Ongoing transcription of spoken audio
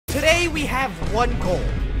Today we have one goal.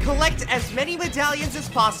 Collect as many medallions as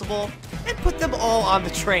possible and put them all on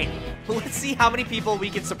the train. Let's see how many people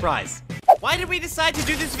we can surprise. Why did we decide to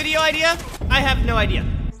do this video idea? I have no idea.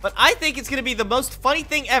 But I think it's gonna be the most funny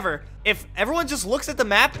thing ever if everyone just looks at the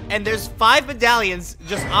map and there's 5 medallions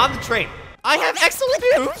just on the train. I have excellent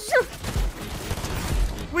news!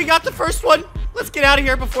 We got the first one. Let's get out of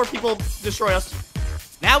here before people destroy us.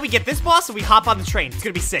 Now we get this boss and we hop on the train. It's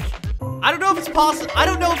gonna be sick. I don't know if it's possible. I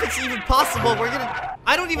don't know if it's even possible.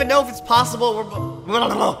 I don't even know if it's possible.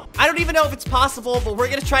 I don't even know if it's possible, but we're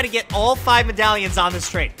gonna try to get all 5 medallions on this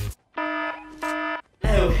train. Oh,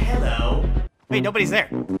 hello. Wait, nobody's there.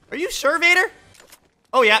 Are you sure, Vader?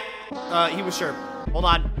 Oh, yeah. He was sure. Hold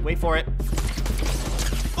on. Wait for it.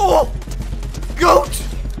 Oh! Goat!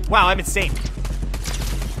 Wow, I'm insane.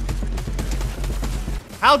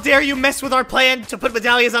 How dare you mess with our plan to put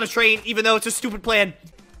medallions on a train, even though it's a stupid plan.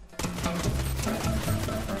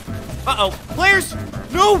 Uh-oh. Players!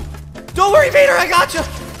 No! Don't worry, Vader, I gotcha!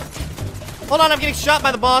 Hold on, I'm getting shot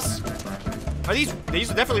by the boss. Are these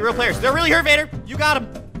are definitely real players. They're really hurt, Vader. You got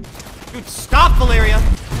him. Dude, stop, Valeria.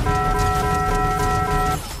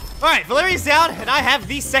 Alright, Valeria's down, and I have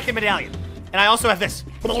the second medallion. And I also have this.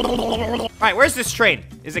 Alright, where's this train?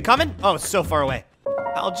 Is it coming? Oh, it's so far away.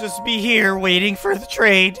 I'll just be here waiting for the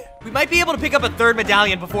train. We might be able to pick up a 3rd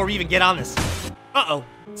medallion before we even get on this. Uh-oh.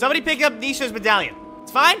 Somebody pick up Nisha's medallion.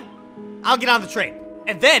 It's fine. I'll get on the train.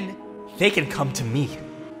 And then, they can come to me.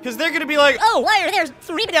 Because they're going to be like, oh, why are there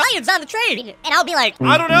 3 medallions on the train? And I'll be like,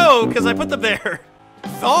 I don't know, because I put them there.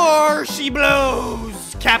 Thor, she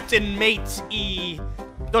blows. Captain Mate E.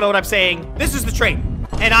 Don't know what I'm saying. This is the train,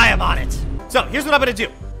 and I am on it. So, here's what I'm going to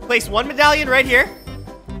do. Place 1 medallion right here,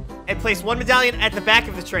 and place 1 medallion at the back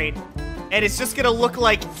of the train. And it's just going to look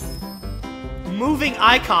like moving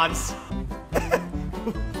icons.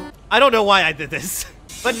 I don't know why I did this.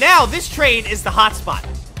 But now, this train is the hotspot.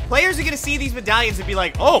 Players are going to see these medallions and be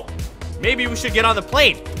like, oh, maybe we should get on the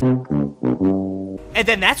plane. And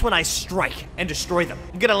then that's when I strike and destroy them.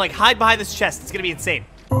 I'm going to, like, hide behind this chest. It's going to be insane.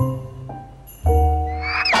 No!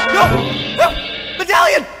 No!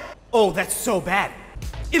 Medallion! Oh, that's so bad.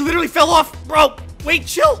 It literally fell off. Bro, wait,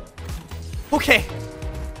 chill. Okay.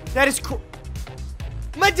 That is cool.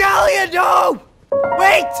 Medallion, no!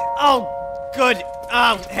 Wait! Oh, good.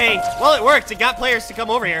 Oh, hey. Well, it worked. It got players to come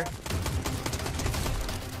over here.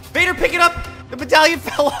 Vader, pick it up! The medallion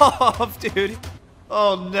fell off, dude.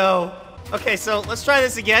 Oh, no. Okay, so let's try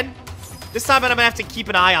this again. This time I'm gonna have to keep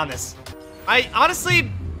an eye on this. I honestly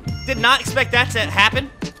did not expect that to happen.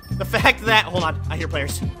 The fact that... Hold on, I hear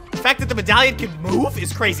players. The fact that the medallion can move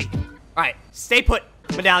is crazy. Alright, stay put,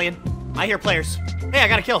 medallion. I hear players. Hey, I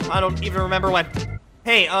got a kill. I don't even remember when.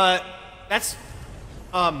 Hey, that's...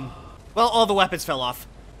 Well, all the weapons fell off.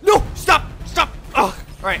 No! Stop! Stop! Oh,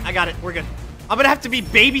 alright, I got it. We're good. I'm gonna have to be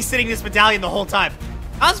babysitting this medallion the whole time.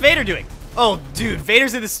 How's Vader doing? Oh, dude,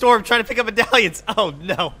 Vader's in the storm trying to pick up medallions. Oh,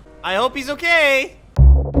 no. I hope he's okay.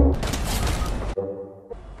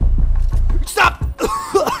 Stop!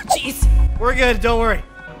 Jeez. We're good, don't worry.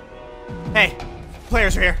 Hey,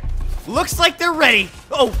 players are here. Looks like they're ready.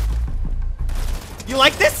 Oh. You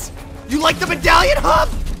like this? You like the medallion, huh?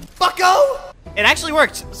 Bucko? It actually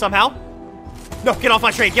worked, somehow. No, get off my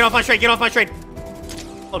train, get off my train, get off my train.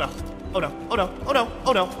 Oh no, oh no, oh no, oh no,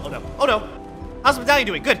 oh no, oh no, oh no. How's the medallion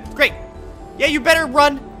doing? Good, great. Yeah, you better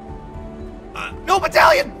run. No,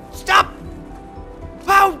 medallion, stop.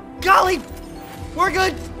 Oh, golly. We're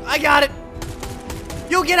good, I got it.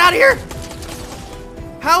 You get out of here.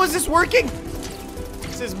 How is this working?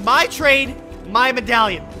 This is my train, my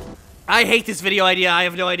medallion. I hate this video idea, I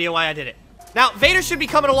have no idea why I did it. Now, Vader should be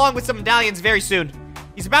coming along with some medallions very soon.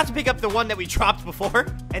 He's about to pick up the one that we dropped before.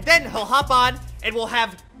 And then he'll hop on and we'll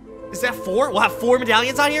have... Is that 4? We'll have 4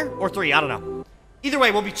 medallions on here? Or 3, I don't know. Either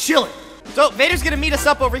way, we'll be chilling. So, Vader's gonna meet us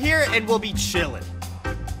up over here and we'll be chilling.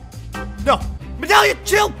 No. Medallion,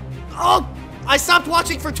 chill! Oh! I stopped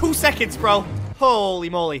watching for 2 seconds, bro. Holy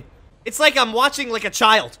moly. It's like I'm watching like a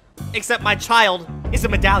child. Except my child is a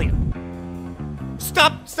medallion.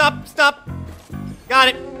 Stop, stop, stop. Got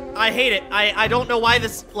it. I hate it. I don't know why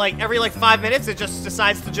this, like, every, like, 5 minutes, it just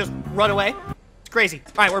decides to just run away. It's crazy.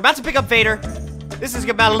 All right, we're about to pick up Vader. This is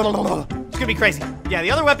about it's gonna be crazy. Yeah,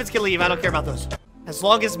 the other weapons can leave. I don't care about those. As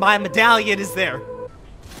long as my medallion is there.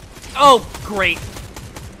 Oh, great.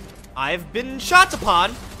 I've been shot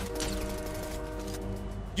upon.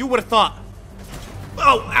 You would have thought.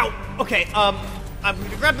 Oh, ow. Okay, I'm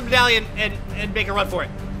gonna grab the medallion and make a run for it.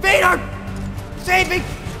 Vader! Save me!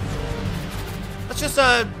 Let's just,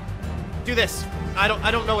 do this. I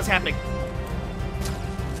don't know what's happening.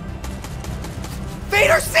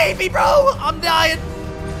 Vader, save me, bro! I'm dying.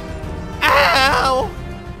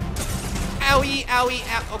 Owie,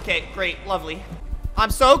 ow. Okay, great, lovely.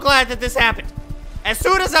 I'm so glad that this happened. As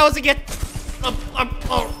soon as I was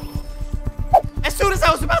as soon as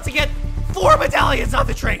I was about to get 4 medallions on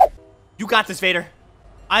the train. You got this, Vader.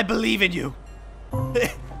 I believe in you.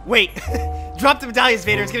 Wait, drop the medallions,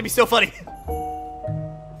 Vader. It's gonna be so funny.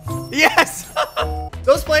 Yes!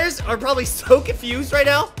 Those players are probably so confused right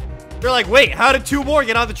now. They're like, wait, how did 2 more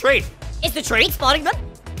get on the train? Is the train spawning them?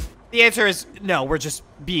 The answer is no, we're just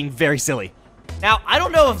being very silly. Now, I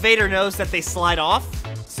don't know if Vader knows that they slide off,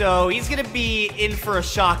 so he's gonna be in for a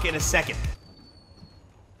shock in a second.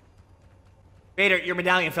 Vader, your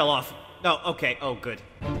medallion fell off. No, okay, oh, good.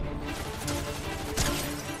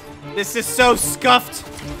 This is so scuffed.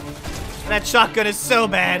 That shotgun is so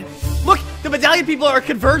bad. Look, the medallion people are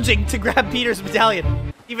converging to grab Peter's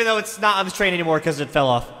medallion, even though it's not on the train anymore because it fell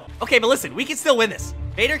off. Okay, but listen, we can still win this.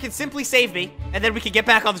 Vader can simply save me, and then we can get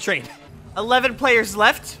back on the train. 11 players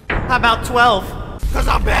left. How about 12? Because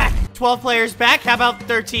I'm back. 12 players back. How about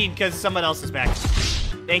 13? Because someone else is back.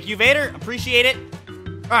 Thank you, Vader. Appreciate it.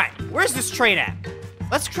 All right, where's this train at?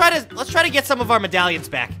 Let's try to get some of our medallions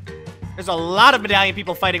back. There's a lot of medallion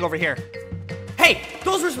people fighting over here. Hey,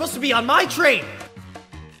 those were supposed to be on my train.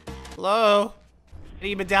 Hello?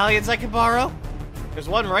 Any medallions I can borrow? There's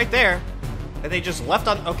one right there that they just left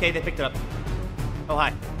on. Okay, they picked it up. Oh,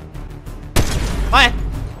 hi. Hi.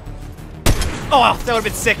 Oh, wow, that would have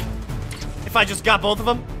been sick if I just got both of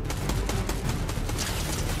them.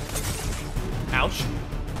 Ouch.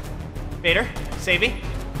 Vader, save me.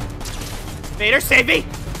 Vader, save me.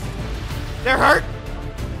 They're hurt.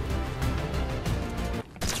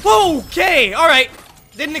 Okay, all right.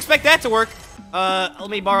 Didn't expect that to work. Let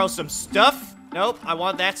me borrow some stuff. Nope, I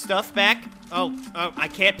want that stuff back. Oh, I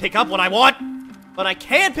can't pick up what I want, but I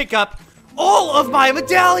can pick up all of my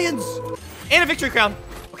medallions and a victory crown.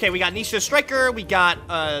 Okay, we got Nisha Striker, we got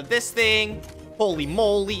this thing. Holy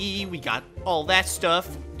moly, we got all that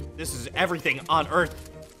stuff. This is everything on Earth.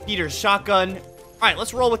 Peter's shotgun. All right,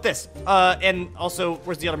 let's roll with this. And also,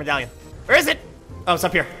 where's the other medallion? Where is it? Oh, it's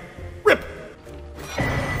up here. Rip.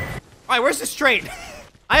 All right, where's this train?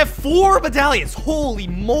 I have 4 medallions. Holy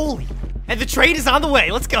moly. And the train is on the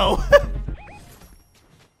way. Let's go.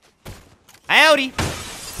 Howdy.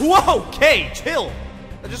 Whoa, okay, chill.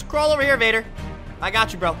 Just crawl over here, Vader. I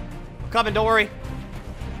got you, bro. I'm coming, don't worry.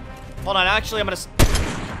 Hold on, actually, I'm gonna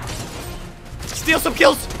steal some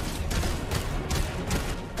kills.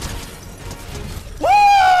 Woo!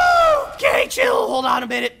 Okay, chill. Hold on a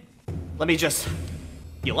minute. Let me just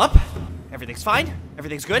heal up. Everything's fine.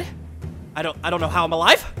 Everything's good. I don't know how I'm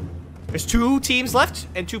alive. There's 2 teams left,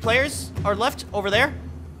 and 2 players are left over there,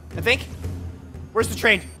 I think. Where's the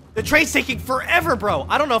train? The train's taking forever, bro.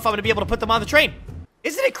 I don't know if I'm gonna be able to put them on the train.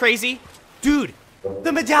 Isn't it crazy? Dude,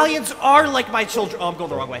 the medallions are like my children. Oh, I'm going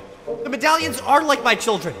the wrong way. The medallions are like my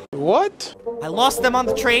children. What? I lost them on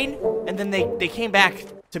the train, and then they came back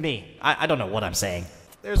to me. I don't know what I'm saying.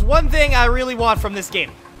 There's one thing I really want from this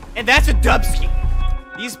game, and that's a dubski.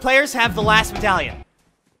 These players have the last medallion.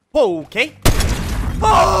 Okay.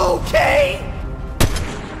 Okay!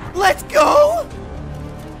 Let's go!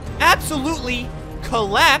 Absolutely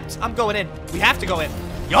collapsed. I'm going in. We have to go in.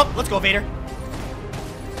 Yup, let's go, Vader.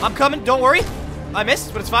 I'm coming, don't worry. I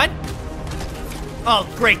missed, but it's fine.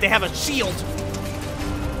 Oh, great, they have a shield.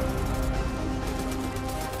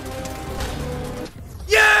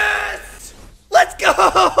 Yes! Let's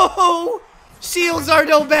go! Shields are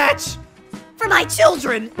no match for my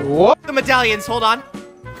children. What? The medallions, hold on.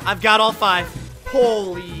 I've got all 5.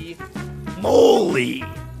 Holy moly.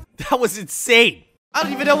 That was insane. I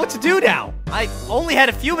don't even know what to do now. I only had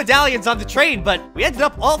a few medallions on the train, but we ended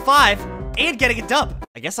up all 5 and getting a dub.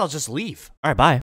 I guess I'll just leave. All right, bye.